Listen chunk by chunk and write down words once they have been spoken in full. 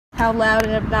how loud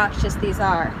and obnoxious these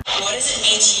are. What does it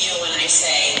mean to you when I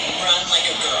say, run like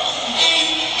a girl?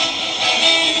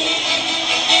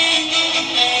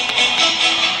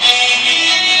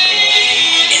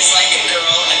 Is like a girl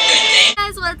a good thing? Hey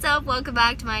guys, what's up? Welcome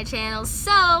back to my channel.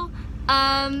 So,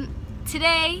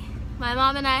 today, my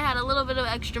mom and I had a little bit of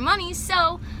extra money,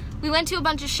 so we went to a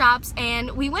bunch of shops, and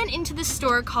we went into this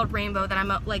store called Rainbow that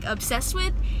I'm like obsessed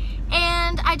with,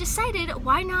 and I decided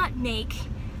why not make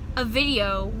a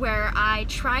video where I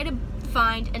try to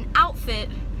find an outfit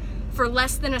for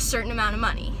less than a certain amount of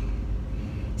money.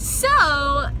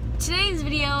 So today's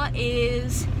video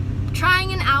is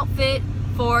trying an outfit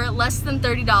for less than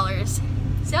 $30.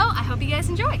 So I hope you guys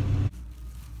enjoy.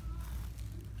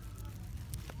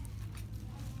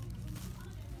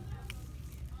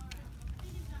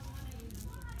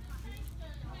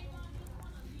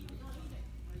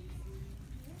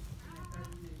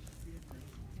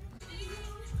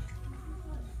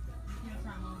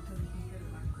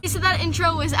 So that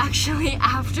intro was actually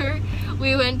after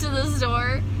we went to the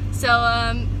store. So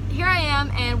here I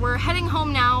am, and we're heading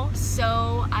home now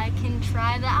so I can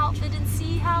try the outfit and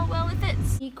see how well it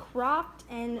fits. The cropped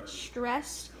and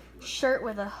stressed shirt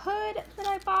with a hood that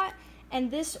I bought,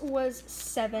 and this was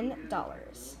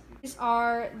 $7. These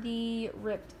are the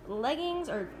ripped leggings,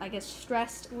 or I guess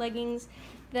stressed leggings,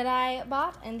 that I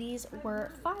bought, and these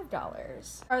were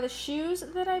 $5. Are the shoes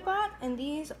that I bought, and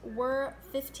these were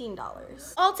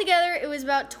 $15. Altogether, it was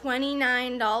about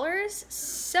 $29.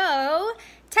 So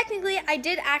technically, I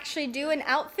did actually do an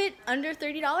outfit under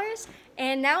 $30,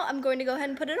 and now I'm going to go ahead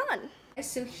and put it on.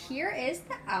 So here is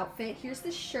the outfit. Here's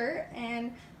the shirt,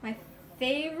 and my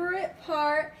favorite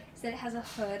part is that it has a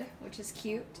hood, which is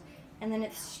cute, and then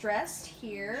it's stressed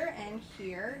here and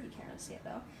here. You can't really see it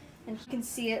though. And you can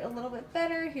see it a little bit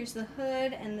better. Here's the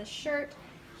hood and the shirt.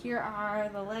 Here are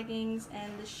the leggings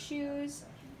and the shoes.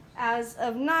 As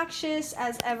obnoxious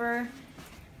as ever,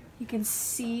 you can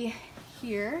see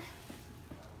here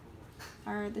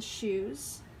are the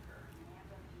shoes.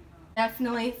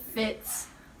 Definitely fits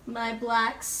my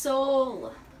black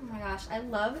soul. Oh my gosh, I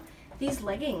love these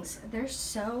leggings. They're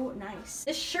so nice.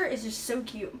 This shirt is just so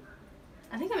cute.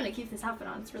 I think I'm gonna keep this outfit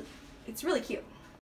on. It's really cute.